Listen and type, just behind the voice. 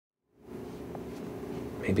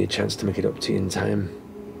maybe a chance to make it up to you in time.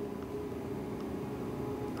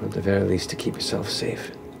 Or at the very least, to keep yourself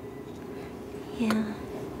safe. Yeah.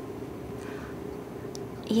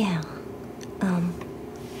 Yeah.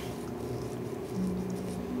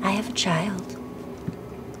 I have a child.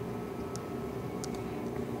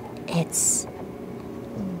 It's,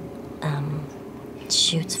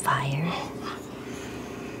 shoots fire.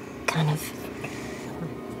 Kind of,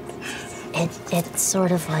 it's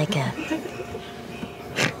sort of like a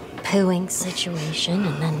pooing situation,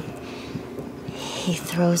 and then he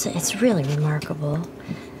throws it. It's really remarkable.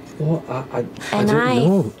 Well, I don't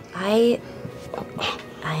know.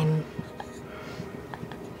 I'm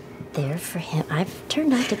there for him. I've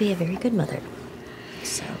turned out to be a very good mother.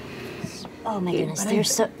 So, oh my goodness,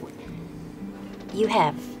 you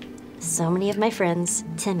have so many of my friends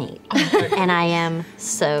to meet, and I am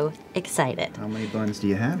so excited. How many buns do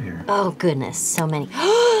you have here? Oh goodness, so many.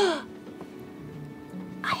 I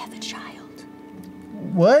have a child.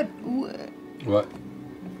 What? What?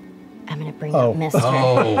 I'm gonna bring up Mister.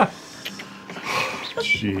 Oh.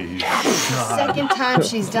 Jeez. Second time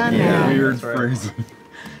she's done that. Weird phrase.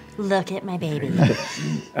 Look at my baby.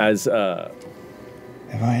 As,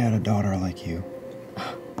 If I had a daughter like you,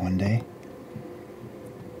 one day,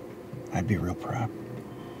 I'd be real proud.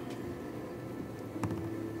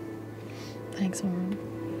 Thanks, Mom.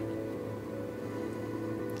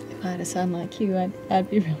 If I had a son like you, I'd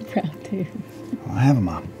be real proud too. Well, I have a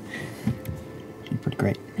mom. She's pretty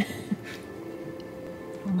great.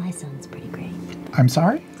 Well, my son's pretty great. I'm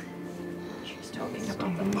sorry? She's talking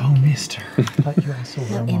about the Oh, mister. I thought you also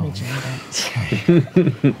No imaging,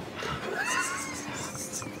 but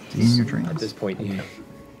in your dreams. at this point,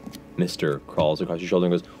 Mister crawls across your shoulder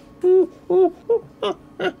and goes,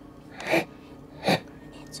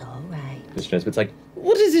 it's all right. Mr. Nesbitt's like,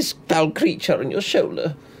 what is this foul creature on your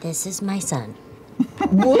shoulder? This is my son.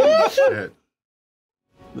 What?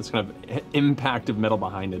 this kind of impact of metal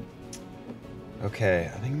behind it.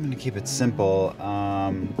 Okay, I think I'm gonna keep it simple.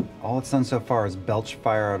 All it's done so far is belch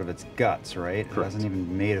fire out of its guts, right? It hasn't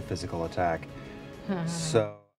even made a physical attack. So...